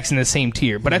running backs in the same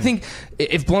tier. But I think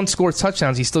if Blount scores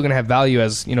touchdowns, he's still going to have value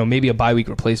as, maybe a bye week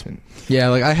replacement. Yeah,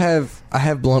 like I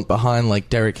have Blount behind like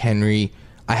Derrick Henry.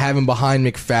 I have him behind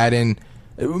McFadden.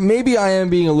 Maybe I am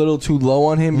being a little too low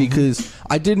on him because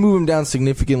I did move him down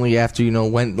significantly after,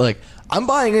 when I'm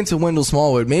buying into Wendell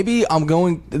Smallwood. Maybe I'm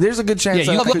going. There's a good chance.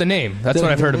 Yeah, you love the name. That's what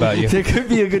I've heard about you. There could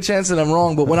be a good chance that I'm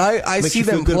wrong, but when I see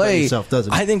them play,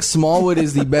 I think Smallwood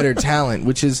is the better talent,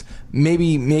 which is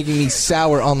maybe making me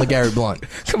sour on LeGarrette Blount.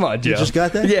 Come on, Joe. You just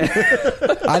got that? Yeah.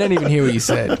 I didn't even hear what you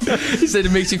said. He said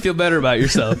it makes you feel better about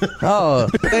yourself. Oh,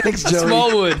 thanks, Joey.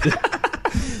 Smallwood.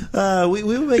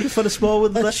 We were making fun of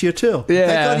Smallwood last year, too. Yeah.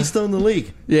 Thank God he's still in the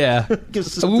league. Yeah.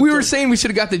 We were saying we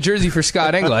should have got the jersey for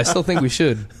Scott Engel. I still think we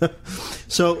should.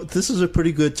 So this is a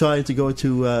pretty good time to go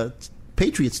into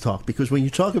Patriots talk, because when you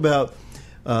talk about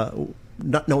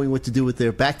not knowing what to do with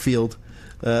their backfield,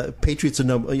 Patriots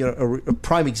are a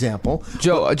prime example.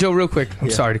 Joe, real quick.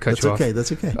 I'm sorry to cut you off.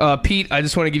 That's okay. Pete, I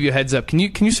just want to give you a heads up. Can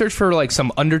you search for like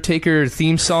some Undertaker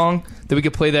theme song that we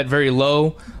could play that very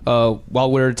low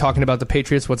while we're talking about the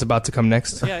Patriots? What's about to come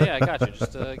next? Yeah, I got you.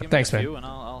 Just give me Thanks, a few man. and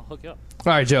I'll hook you up.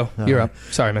 All right, Joe, you're up.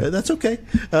 Sorry, man. That's okay.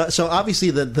 So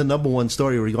obviously the number one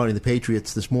story regarding the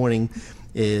Patriots this morning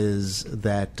is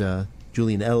that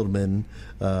Julian Edelman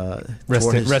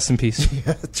rest in peace.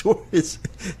 Tore his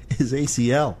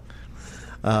ACL.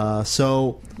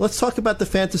 So let's talk about the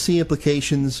fantasy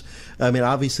implications. I mean,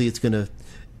 obviously it's going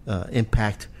to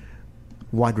impact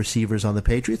wide receivers on the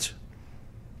Patriots.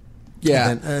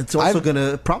 Yeah, and it's also going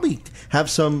to probably have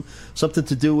something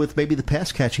to do with maybe the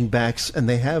pass catching backs, and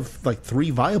they have like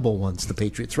 3 viable ones. The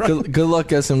Patriots, right? Good luck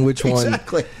guessing which one.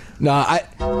 Exactly.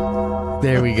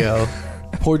 There we go.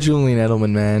 Poor Julian Edelman,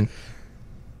 man.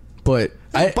 But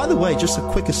by the way, just a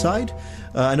quick aside.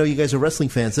 I know you guys are wrestling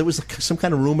fans. There was some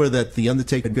kind of rumor that The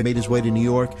Undertaker made his way to New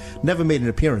York. Never made an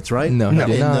appearance, right? No, he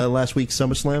did not. In last week's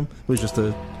SummerSlam? It was just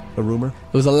a rumor?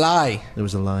 It was a lie. It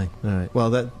was a lie. All right.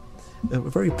 Well, that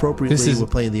very appropriately we're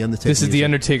playing The Undertaker. This is The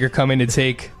Undertaker coming to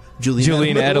take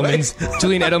Julian Edelman's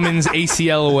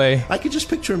ACL away. I could just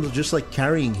picture him just like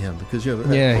carrying him because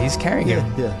he's carrying him.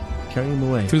 Yeah. Carrying him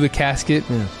away through the casket.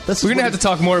 Yeah. We're going to have to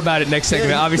talk more about it next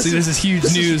segment. Obviously, this is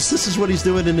huge news. This is what he's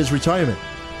doing in his retirement.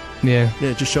 Yeah,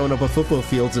 just showing up on football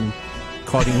fields and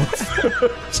carting off. All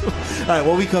right,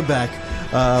 when we come back,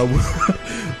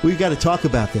 we've got to talk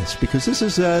about this because this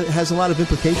is has a lot of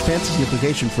fantasy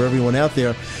implication for everyone out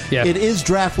there. Yeah. It is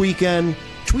draft weekend.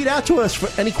 Tweet out to us for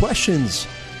any questions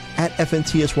at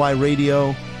FNTSY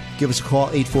Radio. Give us a call,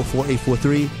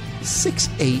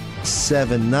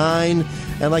 844-843-6879.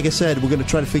 And like I said, we're going to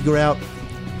try to figure out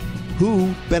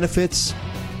who benefits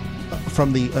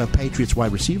from the Patriots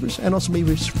wide receivers and also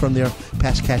maybe from their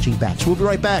pass-catching backs. We'll be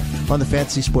right back on the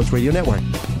Fantasy Sports Radio Network.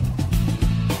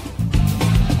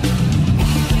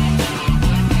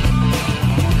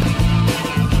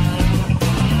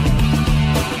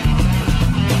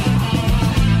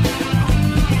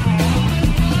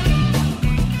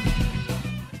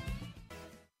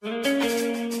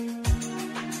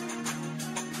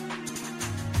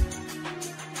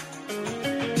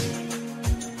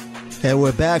 And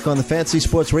we're back on the Fantasy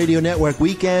Sports Radio Network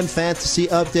Weekend Fantasy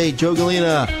Update. Joe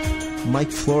Galena, Mike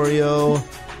Florio,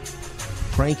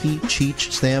 Frankie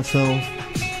Cheech Stanfield,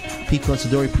 Pete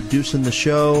Considori producing the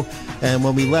show. And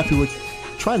when we left, we were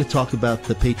trying to talk about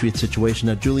the Patriots situation.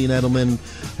 Now, Julian Edelman,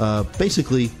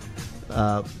 basically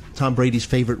Tom Brady's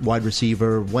favorite wide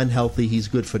receiver. When healthy, he's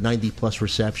good for 90-plus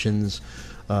receptions,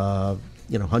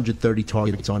 130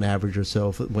 targets on average or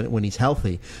so when he's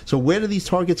healthy. So where do these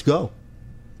targets go?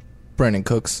 Brandon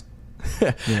Cooks.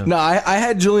 No, I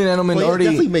had Julian Edelman already. It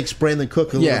definitely makes Brandon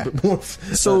Cook a little bit more.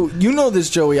 So you know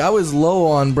this, Joey. I was low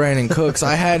on Brandon Cooks.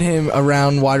 I had him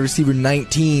around wide receiver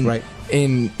 19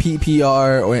 in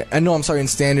PPR. In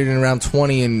standard, and around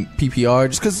 20 in PPR,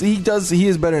 just because he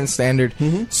is better in standard.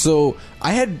 Mm-hmm. So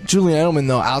I had Julian Edelman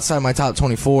though outside my top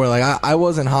 24. Like I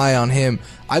wasn't high on him.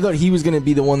 I thought he was going to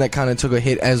be the one that kind of took a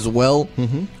hit as well.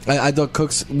 Mm-hmm. I thought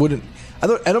Cooks wouldn't. I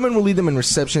thought Edelman would lead them in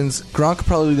receptions. Gronk could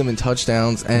probably lead them in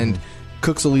touchdowns, and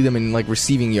Cooks will lead them in like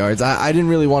receiving yards. I didn't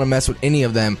really want to mess with any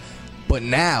of them, but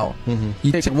now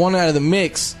you take one out of the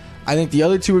mix. I think the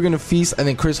other two are going to feast. I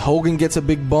think Chris Hogan gets a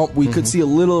big bump. We could see a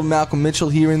little of Malcolm Mitchell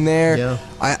here and there. Yeah.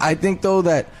 I think though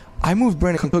that I moved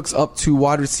Brandon Cooks up to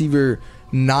wide receiver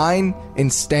 9 in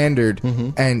standard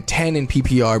and 10 in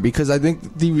PPR because I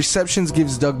think the receptions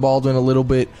gives Doug Baldwin a little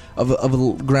bit of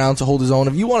a ground to hold his own.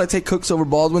 If you want to take Cooks over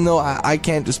Baldwin, though, I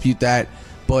can't dispute that.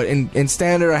 But in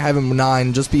standard, I have him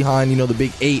 9, just behind the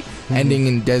big 8 ending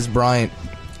in Des Bryant.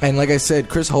 And like I said,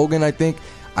 Chris Hogan, I think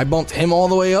I bumped him all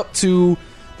the way up to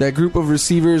that group of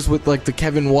receivers with like the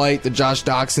Kevin White, the Josh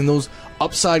Doxson, those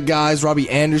upside guys, Robbie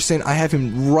Anderson. I have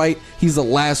him right. He's the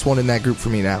last one in that group for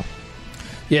me now.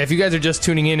 Yeah, if you guys are just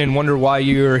tuning in and wonder why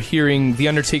you're hearing The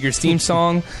Undertaker's theme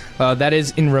song, that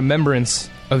is in remembrance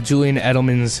of Julian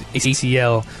Edelman's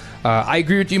ACL. I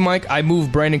agree with you, Mike. I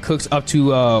moved Brandon Cooks up to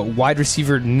wide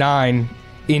receiver 9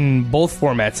 in both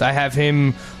formats. I have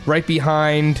him right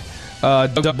behind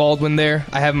Doug Baldwin there.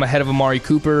 I have him ahead of Amari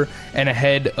Cooper and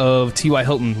ahead of T.Y.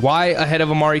 Hilton. Why ahead of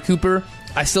Amari Cooper?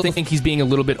 I still think he's being a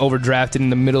little bit overdrafted in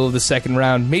the middle of the second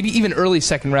round, maybe even early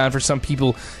second round for some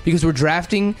people, because we're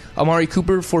drafting Amari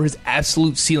Cooper for his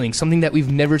absolute ceiling, something that we've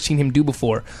never seen him do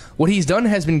before. What he's done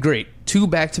has been great. 2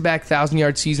 back-to-back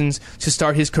 1,000-yard seasons to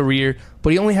start his career,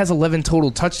 but he only has 11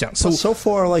 total touchdowns. So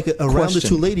far, like a round or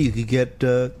two later, you could get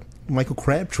Michael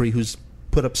Crabtree, who's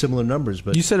put up similar numbers.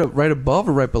 But you said right above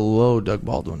or right below Doug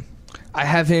Baldwin? I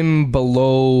have him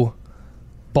below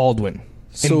Baldwin.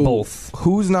 So in both.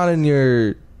 Who's not in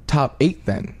your top 8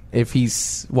 then? If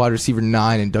he's wide receiver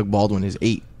 9 and Doug Baldwin is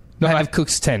 8. No, I have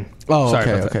Cooks 10. Oh, sorry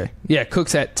okay. Yeah,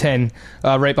 Cooks at 10,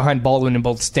 right behind Baldwin in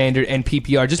both standard and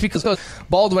PPR. Just because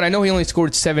Baldwin, I know he only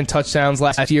scored 7 touchdowns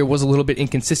last year, was a little bit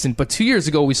inconsistent, but 2 years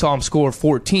ago we saw him score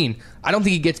 14. I don't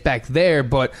think he gets back there,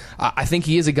 but I think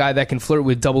he is a guy that can flirt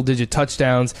with double-digit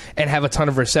touchdowns and have a ton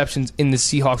of receptions in the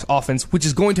Seahawks offense, which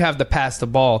is going to have to pass the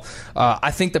ball.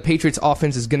 I think the Patriots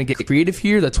offense is going to get creative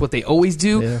here. That's what they always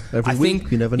do. Yeah, every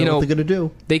week. You never know what they're going to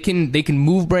do. They can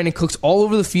move Brandon Cooks all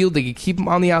over the field. They can keep him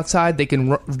on the outside. They can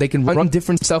run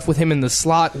different stuff with him in the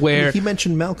slot. Where he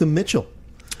mentioned Malcolm Mitchell.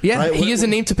 Yeah, right? He is a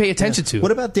name to pay attention to.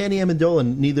 What about Danny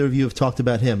Amendola? Neither of you have talked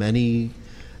about him.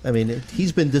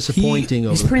 He's been disappointing.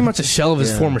 He's pretty much a shell of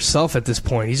his former self at this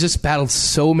point. He's just battled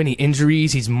so many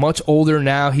injuries. He's much older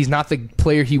now. He's not the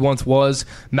player he once was.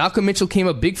 Malcolm Mitchell came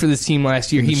up big for this team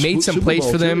last year. He made some plays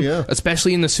for them,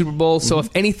 especially in the Super Bowl. So if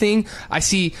anything, I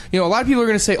see, a lot of people are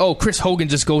going to say, oh, Chris Hogan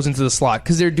just goes into the slot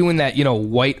because they're doing that,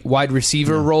 wide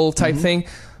receiver role type thing.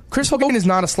 Chris Hogan is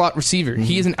not a slot receiver.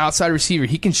 He is an outside receiver.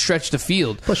 He can stretch the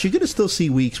field. Plus, you're going to still see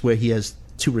weeks where he has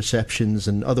 2 receptions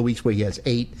and other weeks where he has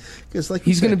 8. Because, like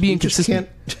he's going to be inconsistent.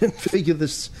 You can't figure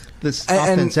this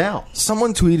offense out.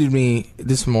 Someone tweeted me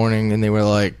this morning and they were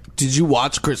like, "Did you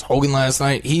watch Chris Hogan last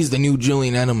night? He's the new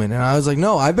Julian Edelman." And I was like,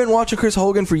 "No, I've been watching Chris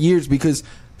Hogan for years because."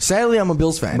 Sadly, I'm a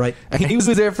Bills fan. Right. And he was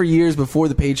there for years before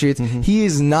the Patriots. He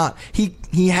is not.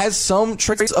 He has some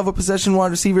tricks of a possession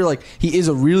wide receiver. Like, he is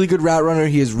a really good route runner.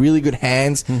 He has really good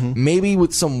hands. Maybe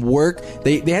with some work,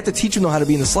 they have to teach him how to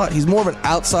be in the slot. He's more of an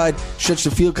outside, stretch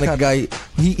the field kind of guy.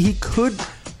 He could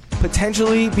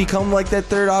potentially become like that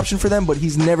third option for them, but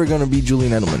he's never going to be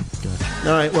Julian Edelman.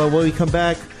 All right, well, when we come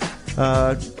back,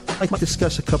 I'd like to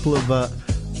discuss a couple of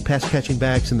pass-catching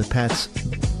backs in the Pats'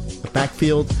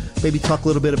 backfield. Maybe talk a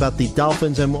little bit about the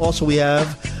Dolphins. And also we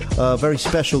have a very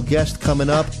special guest coming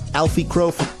up, Alfie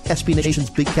Crow from SB Nation's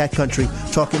Big Cat Country,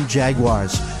 talking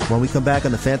Jaguars. When we come back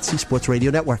on the Fantasy Sports Radio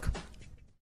Network.